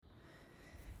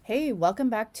Hey, welcome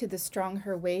back to the Strong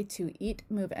Her Way to Eat,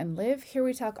 Move, and Live. Here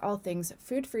we talk all things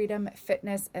food freedom,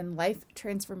 fitness, and life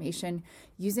transformation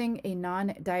using a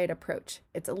non diet approach.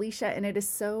 It's Alicia, and it is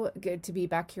so good to be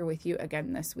back here with you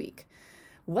again this week.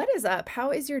 What is up?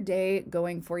 How is your day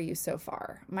going for you so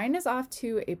far? Mine is off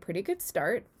to a pretty good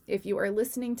start. If you are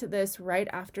listening to this right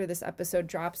after this episode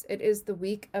drops, it is the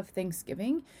week of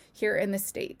Thanksgiving here in the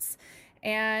States.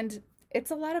 And it's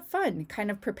a lot of fun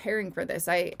kind of preparing for this.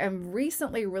 I am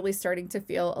recently really starting to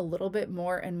feel a little bit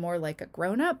more and more like a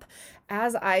grown-up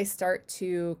as I start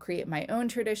to create my own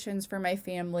traditions for my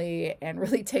family and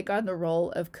really take on the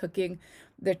role of cooking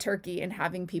the turkey and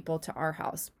having people to our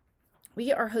house.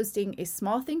 We are hosting a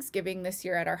small Thanksgiving this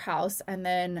year at our house and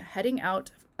then heading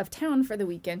out of town for the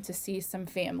weekend to see some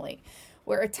family.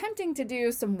 We're attempting to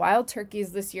do some wild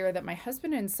turkeys this year that my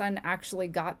husband and son actually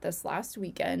got this last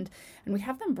weekend, and we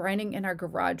have them brining in our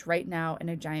garage right now in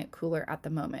a giant cooler at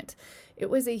the moment. It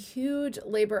was a huge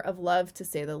labor of love, to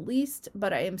say the least,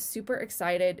 but I am super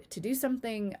excited to do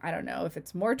something, I don't know if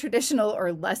it's more traditional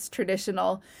or less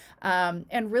traditional,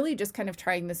 and really just kind of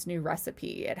trying this new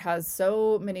recipe. It has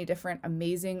so many different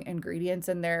amazing ingredients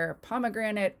in there: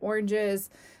 pomegranate, oranges,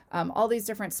 all these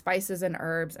different spices and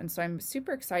herbs. And so I'm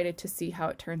super excited to see how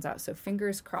it turns out. So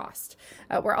fingers crossed.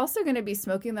 We're also going to be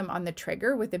smoking them on the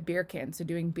Traeger with a beer can. So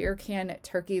doing beer can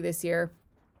turkey this year.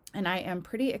 And I am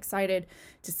pretty excited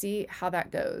to see how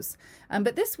that goes.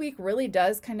 But this week really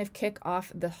does kind of kick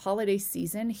off the holiday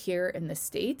season here in the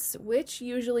States, which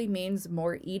usually means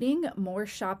more eating, more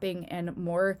shopping, and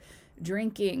more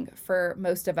drinking for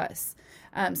most of us.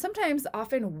 Sometimes,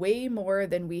 often way more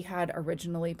than we had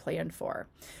originally planned for.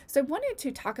 So I wanted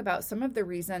to talk about some of the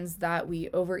reasons that we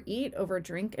overeat,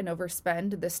 overdrink, and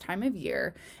overspend this time of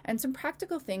year, and some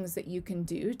practical things that you can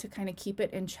do to kind of keep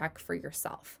it in check for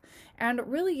yourself. And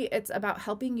really, it's about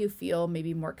helping you feel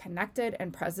maybe more connected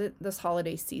and present this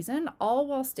holiday season, all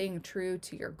while staying true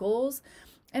to your goals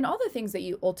and all the things that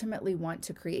you ultimately want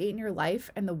to create in your life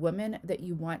and the woman that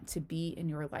you want to be in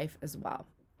your life as well.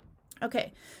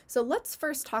 Okay, so let's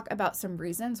first talk about some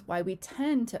reasons why we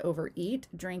tend to overeat,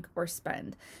 drink, or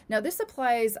spend. Now, this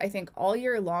applies, I think, all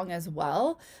year long as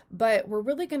well, but we're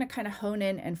really going to kind of hone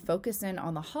in and focus in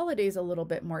on the holidays a little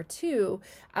bit more too,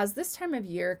 as this time of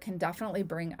year can definitely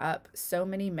bring up so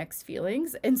many mixed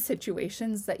feelings and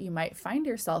situations that you might find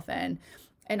yourself in.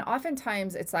 And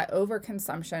oftentimes it's that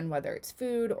overconsumption, whether it's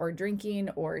food or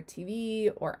drinking or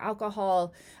TV or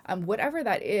alcohol, whatever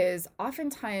that is,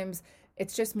 oftentimes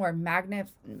it's just more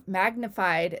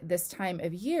magnified this time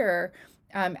of year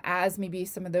as maybe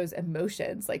some of those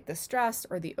emotions like the stress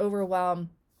or the overwhelm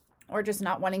or just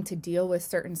not wanting to deal with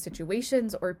certain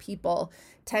situations or people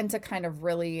tend to kind of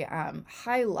really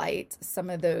highlight some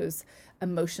of those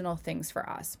emotional things for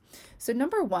us. So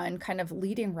number one, kind of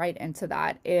leading right into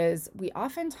that, is we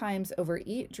oftentimes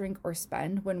overeat, drink, or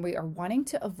spend when we are wanting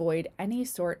to avoid any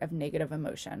sort of negative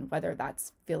emotion, whether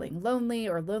that's feeling lonely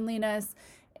or loneliness,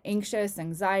 anxious,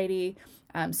 anxiety,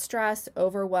 stress,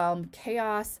 overwhelm,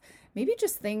 chaos, maybe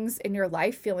just things in your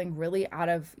life feeling really out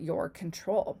of your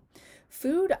control.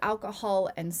 Food, alcohol,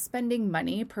 and spending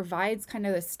money provides kind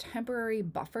of this temporary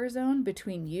buffer zone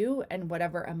between you and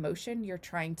whatever emotion you're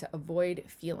trying to avoid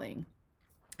feeling.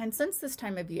 And since this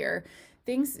time of year,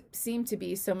 things seem to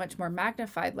be so much more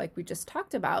magnified, like we just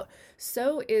talked about,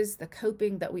 so is the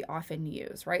coping that we often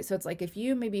use, right? So it's like if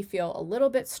you maybe feel a little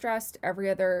bit stressed every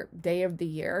other day of the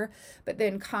year, but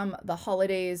then come the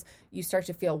holidays, you start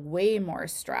to feel way more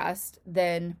stressed,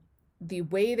 then the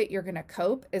way that you're going to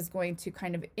cope is going to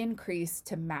kind of increase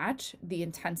to match the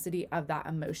intensity of that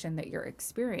emotion that you're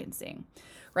experiencing,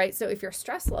 right? So if your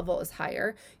stress level is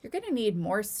higher, you're going to need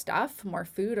more stuff, more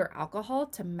food or alcohol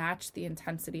to match the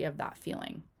intensity of that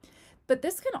feeling. But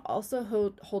this can also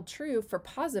hold true for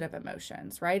positive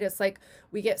emotions, right? It's like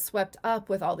we get swept up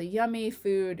with all the yummy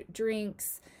food,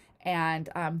 drinks, and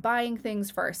buying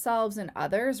things for ourselves and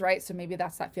others, right? So maybe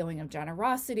that's that feeling of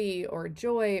generosity or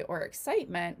joy or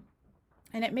excitement.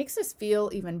 And it makes us feel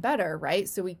even better, right?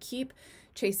 So we keep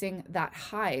chasing that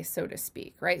high, so to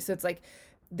speak, right? So it's like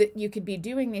that you could be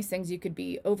doing these things. You could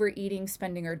be overeating,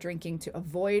 spending, or drinking to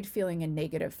avoid feeling a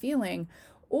negative feeling,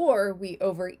 or we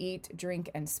overeat, drink,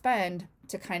 and spend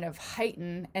to kind of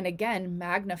heighten and again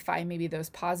magnify maybe those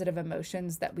positive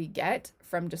emotions that we get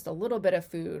from just a little bit of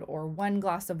food or one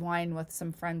glass of wine with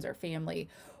some friends or family,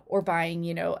 or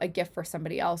buying, a gift for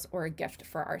somebody else or a gift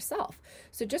for ourselves.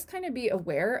 So just kind of be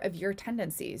aware of your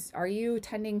tendencies. Are you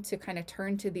tending to kind of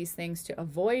turn to these things to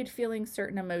avoid feeling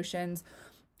certain emotions,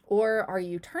 or are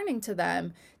you turning to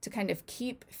them to kind of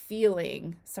keep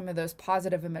feeling some of those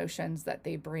positive emotions that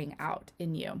they bring out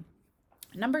in you?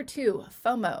 Number two,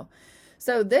 FOMO.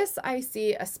 So this I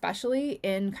see especially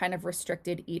in kind of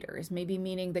restricted eaters, maybe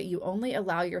meaning that you only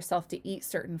allow yourself to eat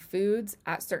certain foods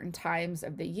at certain times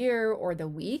of the year or the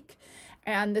week.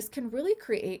 And this can really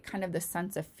create kind of the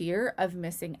sense of fear of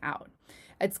missing out.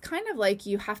 It's kind of like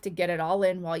you have to get it all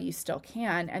in while you still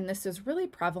can. And this is really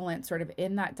prevalent sort of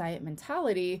in that diet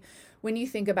mentality when you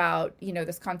think about,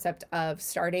 this concept of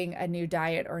starting a new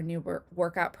diet or a new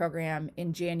workout program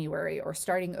in January or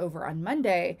starting over on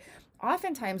Monday.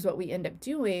 Oftentimes what we end up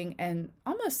doing, and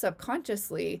almost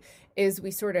subconsciously, is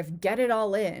we sort of get it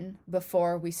all in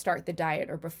before we start the diet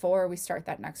or before we start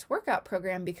that next workout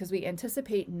program because we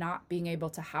anticipate not being able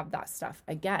to have that stuff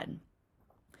again.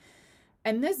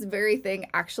 And this very thing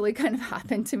actually kind of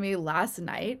happened to me last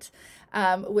night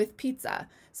with pizza.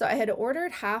 So I had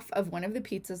ordered half of one of the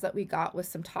pizzas that we got with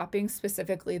some toppings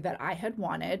specifically that I had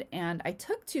wanted. And I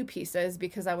took 2 pieces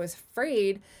because I was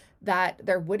afraid that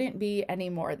there wouldn't be any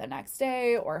more the next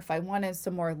day, or if I wanted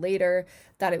some more later,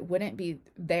 that it wouldn't be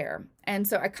there. And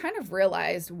so I kind of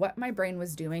realized what my brain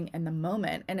was doing in the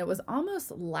moment. And it was almost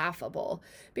laughable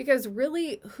because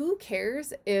really, who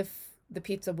cares if the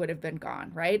pizza would have been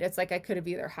gone, right? It's like I could have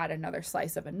either had another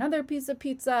slice of another piece of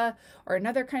pizza or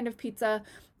another kind of pizza,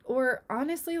 or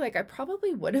honestly, like I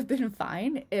probably would have been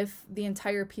fine if the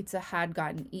entire pizza had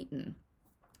gotten eaten.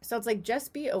 So it's like,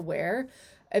 just be aware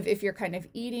of if you're kind of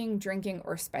eating, drinking,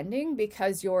 or spending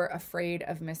because you're afraid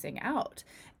of missing out.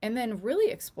 And then really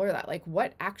explore that. Like,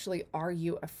 what actually are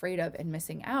you afraid of and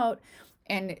missing out?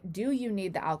 And do you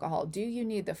need the alcohol? Do you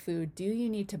need the food? Do you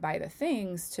need to buy the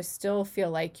things to still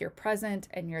feel like you're present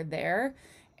and you're there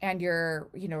and you're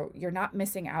not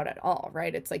missing out at all,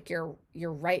 right? It's like you're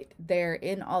right there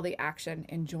in all the action,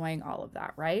 enjoying all of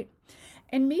that, right?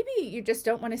 And maybe you just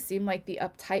don't want to seem like the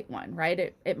uptight one,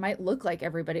 right? It might look like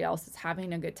everybody else is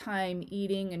having a good time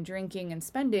eating and drinking and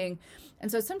spending.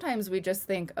 And so sometimes we just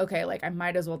think, okay, like I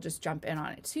might as well just jump in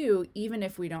on it too, even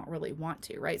if we don't really want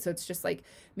to, right? So it's just like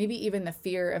maybe even the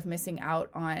fear of missing out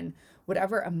on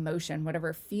whatever emotion,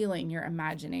 whatever feeling you're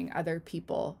imagining other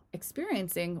people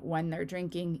experiencing when they're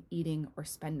drinking, eating, or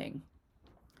spending.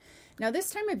 Now,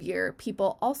 this time of year,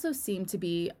 people also seem to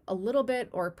be a little bit,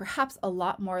 or perhaps a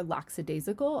lot more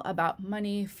lackadaisical about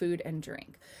money, food, and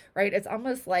drink, right? It's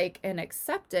almost like an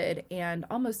accepted and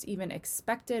almost even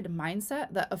expected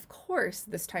mindset that, of course,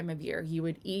 this time of year, you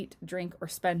would eat, drink, or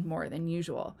spend more than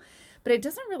usual. But it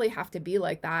doesn't really have to be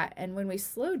like that. And when we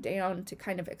slow down to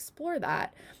kind of explore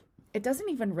that, it doesn't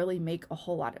even really make a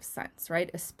whole lot of sense,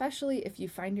 right? Especially if you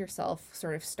find yourself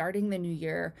sort of starting the new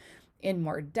year in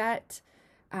more debt,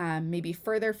 maybe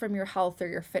further from your health or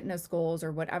your fitness goals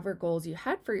or whatever goals you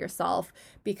had for yourself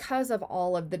because of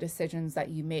all of the decisions that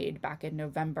you made back in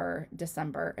November,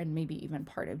 December, and maybe even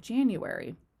part of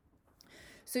January.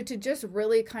 So to just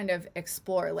really kind of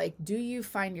explore, like, do you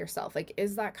find yourself, like,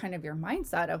 is that kind of your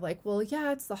mindset of like, well,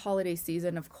 yeah, it's the holiday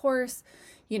season, of course,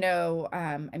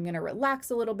 I'm going to relax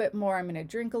a little bit more. I'm going to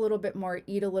drink a little bit more,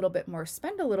 eat a little bit more,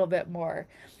 spend a little bit more.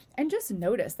 And just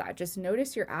notice that. Just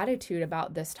notice your attitude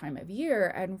about this time of year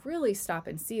and really stop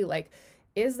and see, like,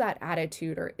 is that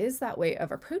attitude or is that way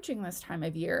of approaching this time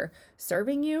of year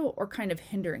serving you or kind of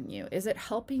hindering you? Is it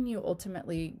helping you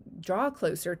ultimately draw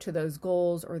closer to those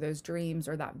goals or those dreams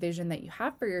or that vision that you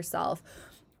have for yourself?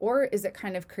 Or is it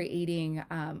kind of creating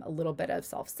a little bit of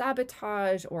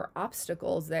self-sabotage or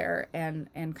obstacles there and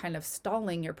kind of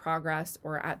stalling your progress,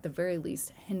 or at the very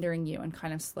least hindering you and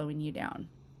kind of slowing you down?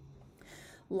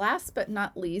 Last but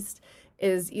not least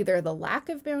is either the lack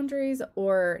of boundaries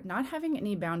or not having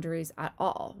any boundaries at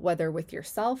all, whether with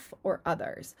yourself or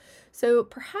others. So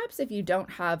perhaps if you don't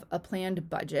have a planned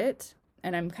budget,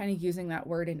 and I'm kind of using that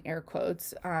word in air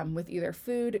quotes, with either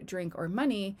food, drink, or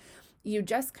money, you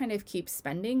just kind of keep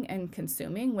spending and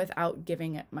consuming without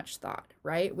giving it much thought,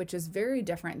 right? Which is very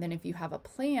different than if you have a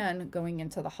plan going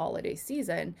into the holiday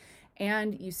season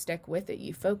and you stick with it,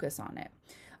 you focus on it.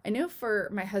 I know for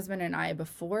my husband and I,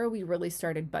 before we really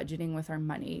started budgeting with our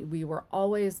money, we were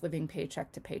always living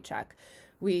paycheck to paycheck.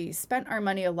 We spent our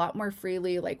money a lot more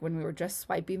freely, like when we were just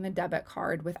swiping the debit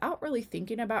card without really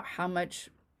thinking about how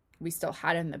much we still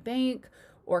had in the bank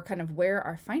or kind of where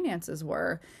our finances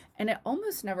were. And it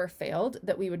almost never failed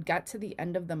that we would get to the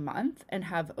end of the month and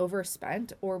have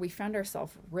overspent, or we found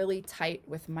ourselves really tight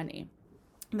with money.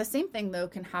 The same thing, though,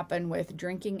 can happen with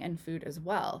drinking and food as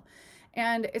well.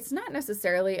 And it's not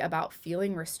necessarily about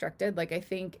feeling restricted. Like, I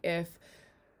think if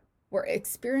we're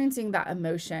experiencing that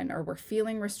emotion or we're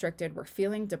feeling restricted, we're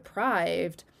feeling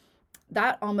deprived,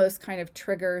 that almost kind of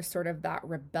triggers sort of that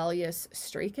rebellious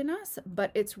streak in us.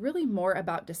 But it's really more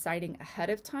about deciding ahead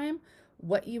of time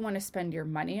what you want to spend your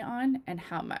money on and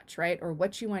how much, right? Or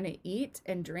what you want to eat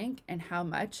and drink and how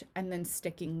much, and then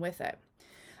sticking with it.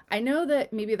 I know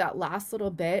that maybe that last little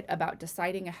bit about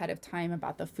deciding ahead of time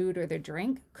about the food or the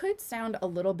drink could sound a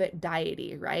little bit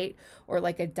diety, right? Or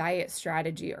like a diet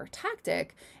strategy or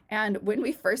tactic. And when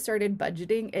we first started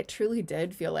budgeting, it truly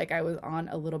did feel like I was on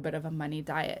a little bit of a money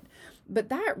diet. But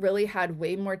that really had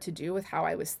way more to do with how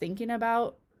I was thinking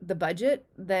about the budget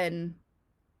than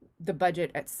the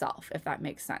budget itself, if that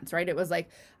makes sense, right? It was like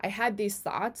I had these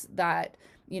thoughts that,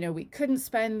 we couldn't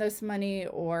spend this money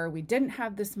or we didn't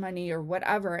have this money or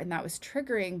whatever. And that was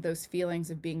triggering those feelings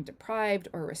of being deprived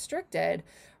or restricted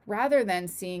rather than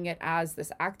seeing it as this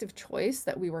active choice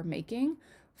that we were making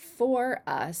for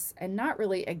us and not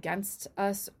really against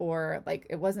us, or like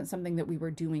it wasn't something that we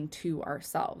were doing to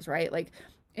ourselves, right? Like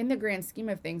in the grand scheme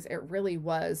of things, it really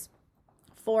was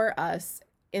for us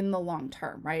in the long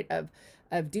term, right?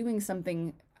 Of doing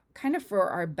something kind of for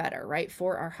our better, right?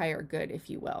 For our higher good, if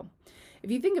you will. If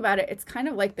you think about it, it's kind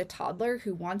of like the toddler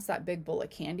who wants that big bowl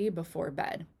of candy before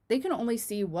bed. They can only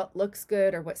see what looks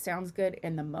good or what sounds good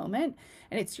in the moment.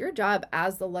 And it's your job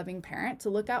as the loving parent to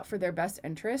look out for their best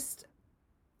interest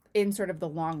in sort of the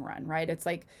long run, right? It's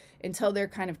like until they're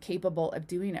kind of capable of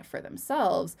doing it for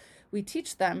themselves, we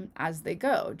teach them as they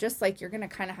go, just like you're going to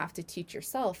kind of have to teach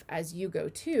yourself as you go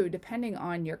too, depending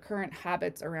on your current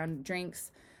habits around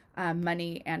drinks,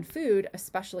 money, and food,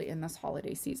 especially in this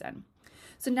holiday season.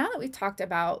 So now that we've talked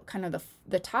about kind of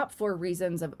the top 4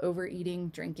 reasons of overeating,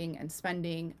 drinking, and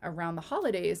spending around the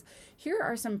holidays, here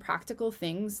are some practical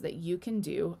things that you can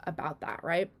do about that,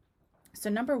 right? So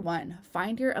number 1,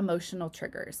 find your emotional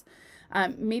triggers.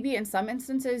 Maybe in some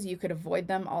instances you could avoid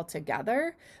them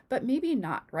altogether, but maybe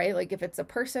not, right? Like if it's a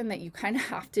person that you kind of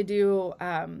have to do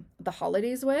the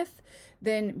holidays with,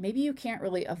 then maybe you can't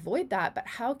really avoid that, but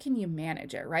how can you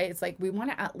manage it, right? It's like we want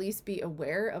to at least be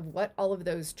aware of what all of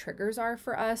those triggers are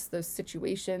for us, those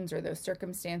situations or those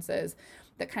circumstances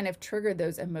that kind of trigger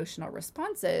those emotional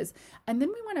responses. And then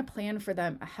we want to plan for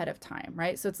them ahead of time,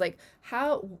 right? So it's like,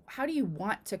 how do you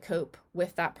want to cope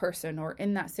with that person or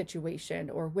in that situation,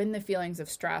 or when the feelings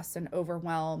of stress and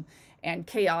overwhelm and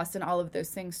chaos and all of those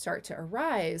things start to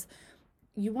arise?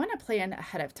 You want to plan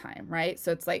ahead of time, right?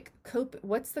 So it's like,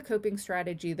 what's the coping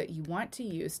strategy that you want to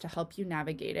use to help you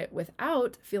navigate it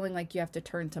without feeling like you have to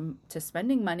turn to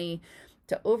spending money,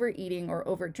 to overeating or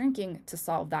over drinking to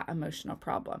solve that emotional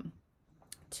problem.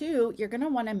 2, you're going to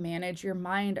want to manage your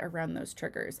mind around those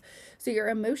triggers. So your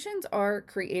emotions are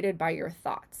created by your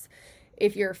thoughts.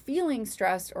 If you're feeling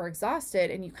stressed or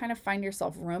exhausted and you kind of find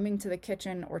yourself roaming to the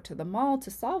kitchen or to the mall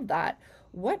to solve that,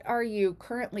 what are you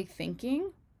currently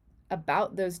thinking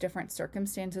about those different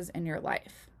circumstances in your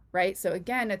life, right? So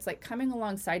again, it's like coming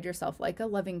alongside yourself like a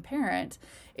loving parent.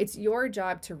 It's your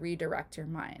job to redirect your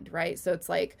mind, right? So it's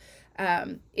like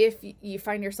if you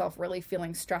find yourself really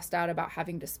feeling stressed out about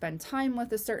having to spend time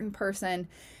with a certain person,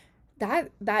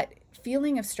 that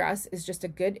feeling of stress is just a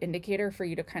good indicator for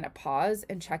you to kind of pause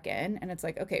and check in. And it's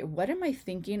like, okay, what am I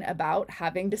thinking about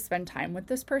having to spend time with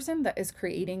this person that is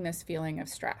creating this feeling of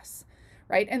stress?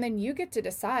 Right? And then you get to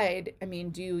decide,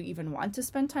 do you even want to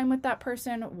spend time with that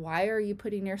person? Why are you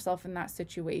putting yourself in that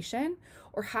situation?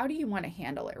 Or how do you want to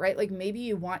handle it, right? Like maybe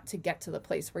you want to get to the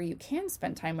place where you can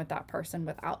spend time with that person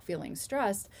without feeling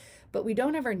stressed, but we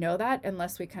don't ever know that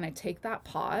unless we kind of take that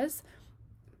pause,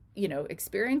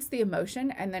 experience the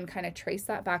emotion and then kind of trace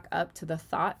that back up to the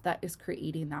thought that is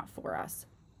creating that for us.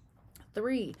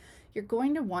 3, you're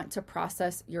going to want to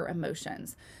process your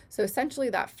emotions. So essentially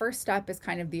that first step is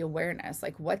kind of the awareness,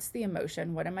 like what's the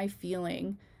emotion? What am I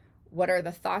feeling? What are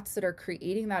the thoughts that are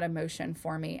creating that emotion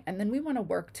for me? And then we want to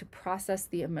work to process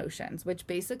the emotions, which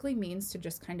basically means to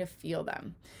just kind of feel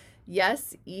them.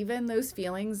 Yes, even those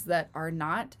feelings that are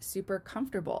not super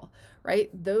comfortable, right?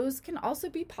 Those can also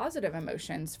be positive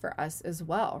emotions for us as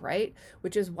well, right?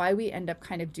 Which is why we end up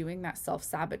kind of doing that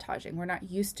self-sabotaging. We're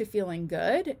not used to feeling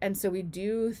good. And so we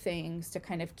do things to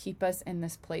kind of keep us in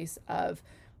this place of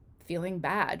feeling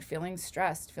bad, feeling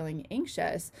stressed, feeling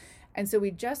anxious. And so we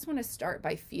just want to start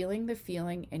by feeling the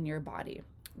feeling in your body.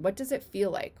 What does it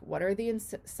feel like? What are the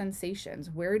sensations?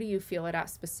 Where do you feel it at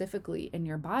specifically in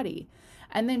your body?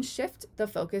 And then shift the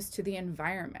focus to the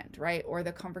environment, right? Or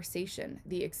the conversation,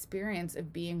 the experience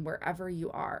of being wherever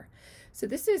you are. So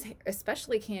this is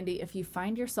especially handy if you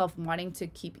find yourself wanting to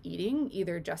keep eating,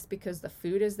 either just because the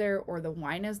food is there or the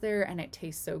wine is there and it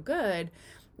tastes so good.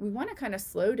 We want to kind of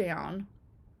slow down,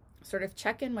 sort of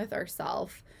check in with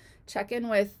ourselves, check in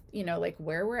with, like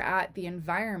where we're at, the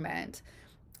environment,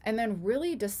 and then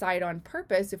really decide on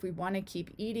purpose if we want to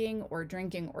keep eating or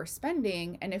drinking or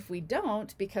spending. And if we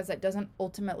don't, because it doesn't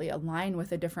ultimately align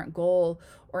with a different goal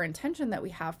or intention that we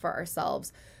have for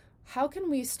ourselves, how can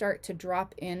we start to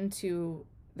drop into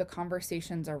the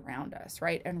conversations around us,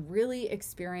 right? And really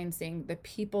experiencing the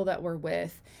people that we're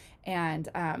with, and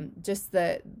just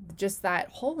that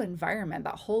whole environment,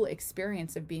 that whole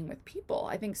experience of being with people.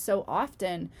 I think so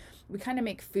often we kind of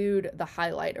make food the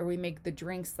highlight, or we make the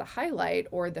drinks the highlight,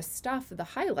 or the stuff the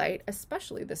highlight,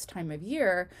 especially this time of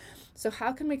year. So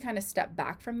how can we kind of step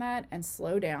back from that and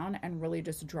slow down and really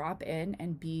just drop in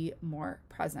and be more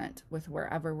present with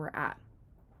wherever we're at?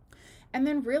 And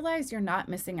then realize you're not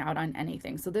missing out on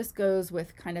anything. So this goes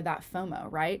with kind of that FOMO,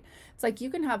 right? It's like you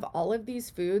can have all of these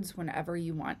foods whenever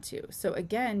you want to. So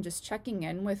again, just checking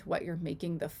in with what you're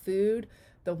making the food,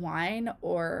 the wine,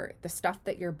 or the stuff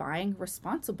that you're buying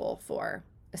responsible for,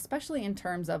 especially in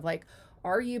terms of like,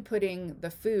 are you putting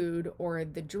the food or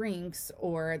the drinks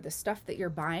or the stuff that you're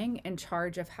buying in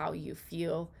charge of how you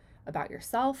feel about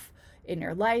yourself, in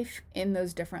your life, in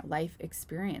those different life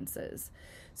experiences?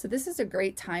 So this is a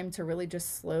great time to really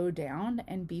just slow down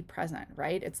and be present,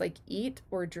 right? It's like eat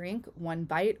or drink one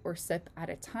bite or sip at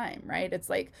a time, right? It's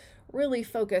like really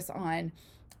focus on,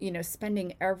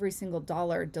 spending every single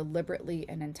dollar deliberately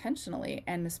and intentionally,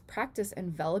 and this practice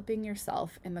enveloping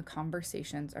yourself in the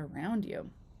conversations around you.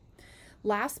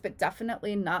 Last but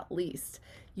definitely not least,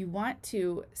 you want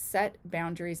to set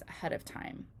boundaries ahead of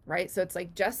time, right? So it's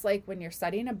like, just like when you're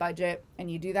setting a budget and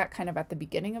you do that kind of at the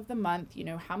beginning of the month, you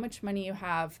know how much money you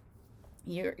have,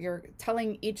 you're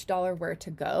telling each dollar where to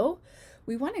go.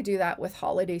 We want to do that with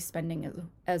holiday spending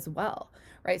as well,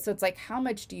 right? So it's like, how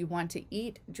much do you want to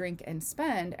eat, drink, and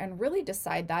spend, and really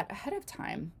decide that ahead of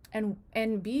time,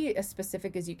 and be as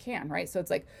specific as you can, right? So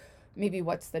it's like, maybe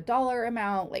what's the dollar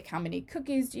amount? Like, how many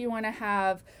cookies do you want to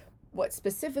have? What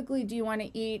specifically do you want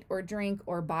to eat or drink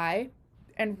or buy?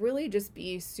 And really just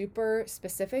be super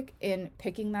specific in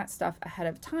picking that stuff ahead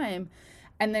of time,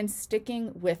 and then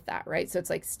sticking with that, right? So it's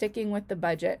like sticking with the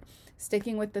budget,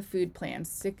 sticking with the food plan,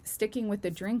 sticking with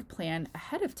the drink plan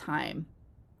ahead of time,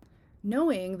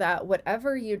 knowing that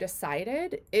whatever you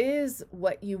decided is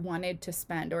what you wanted to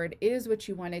spend, or it is what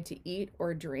you wanted to eat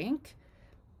or drink,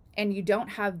 and you don't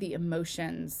have the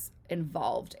emotions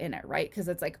involved in it, right? Because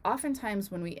it's like oftentimes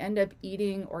when we end up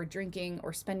eating or drinking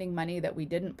or spending money that we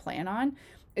didn't plan on,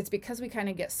 it's because we kind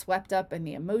of get swept up in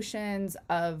the emotions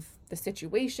of the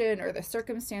situation or the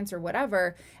circumstance or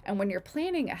whatever. And when you're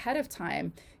planning ahead of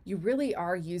time, you really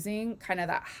are using kind of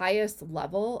that highest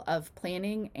level of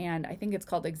planning, and I think it's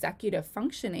called executive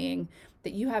functioning,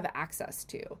 that you have access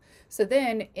to. So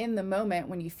then in the moment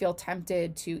when you feel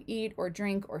tempted to eat or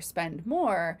drink or spend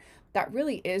more, that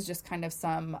really is just kind of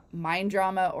some mind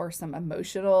drama or some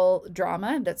emotional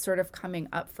drama that's sort of coming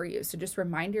up for you. So just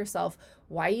remind yourself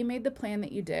why you made the plan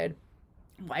that you did,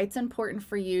 why it's important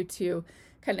for you to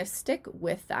kind of stick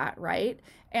with that, right?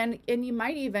 And you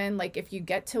might even, like, if you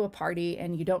get to a party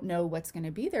and you don't know what's going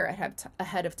to be there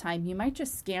ahead of time, you might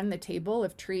just scan the table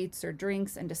of treats or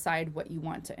drinks and decide what you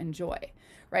want to enjoy,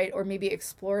 right? Or maybe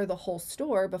explore the whole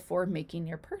store before making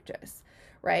your purchase,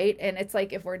 right? And it's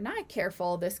like, if we're not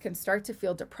careful, this can start to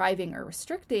feel depriving or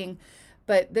restricting.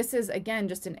 But this is, again,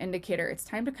 just an indicator. It's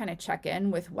time to kind of check in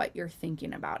with what you're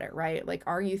thinking about it, right? Like,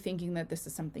 are you thinking that this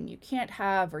is something you can't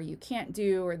have or you can't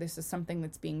do, or this is something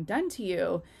that's being done to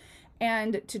you?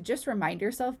 And to just remind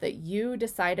yourself that you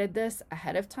decided this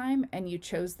ahead of time and you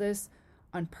chose this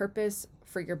on purpose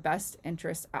for your best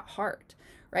interest at heart,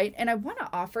 right? And I want to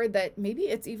offer that maybe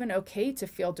it's even okay to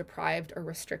feel deprived or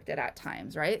restricted at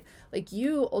times, right? Like,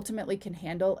 you ultimately can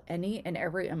handle any and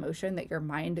every emotion that your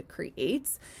mind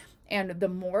creates. And the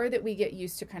more that we get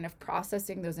used to kind of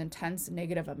processing those intense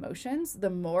negative emotions, the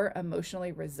more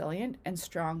emotionally resilient and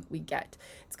strong we get.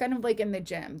 It's kind of like in the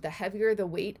gym. The heavier the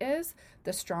weight is,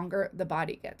 the stronger the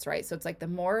body gets, right? So it's like the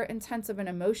more intense of an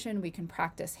emotion we can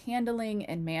practice handling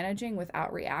and managing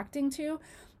without reacting to,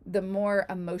 the more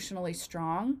emotionally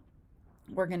strong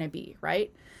we're going to be,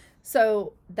 right?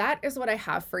 So that is what I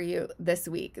have for you this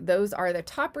week. Those are the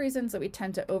top reasons that we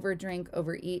tend to overdrink,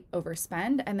 overeat,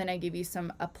 overspend. And then I give you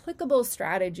some applicable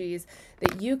strategies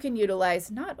that you can utilize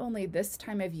not only this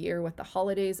time of year with the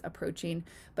holidays approaching,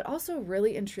 but also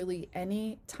really and truly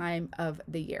any time of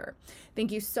the year.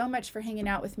 Thank you so much for hanging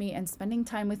out with me and spending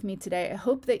time with me today. I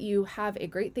hope that you have a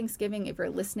great Thanksgiving if you're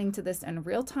listening to this in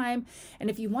real time. And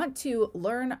if you want to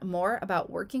learn more about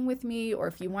working with me, or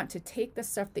if you want to take the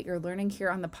stuff that you're learning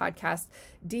here on the podcast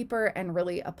deeper and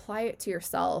really apply it to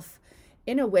yourself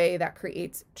in a way that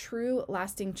creates true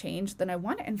lasting change, then I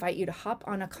want to invite you to hop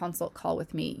on a consult call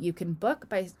with me. You can book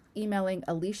by emailing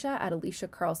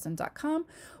alicia@aliciacarlson.com,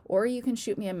 or you can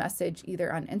shoot me a message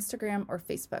either on Instagram or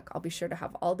Facebook. I'll be sure to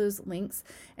have all those links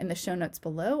in the show notes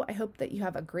below. I hope that you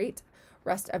have a great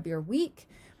rest of your week,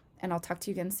 and I'll talk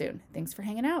to you again soon. Thanks for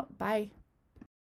hanging out. Bye.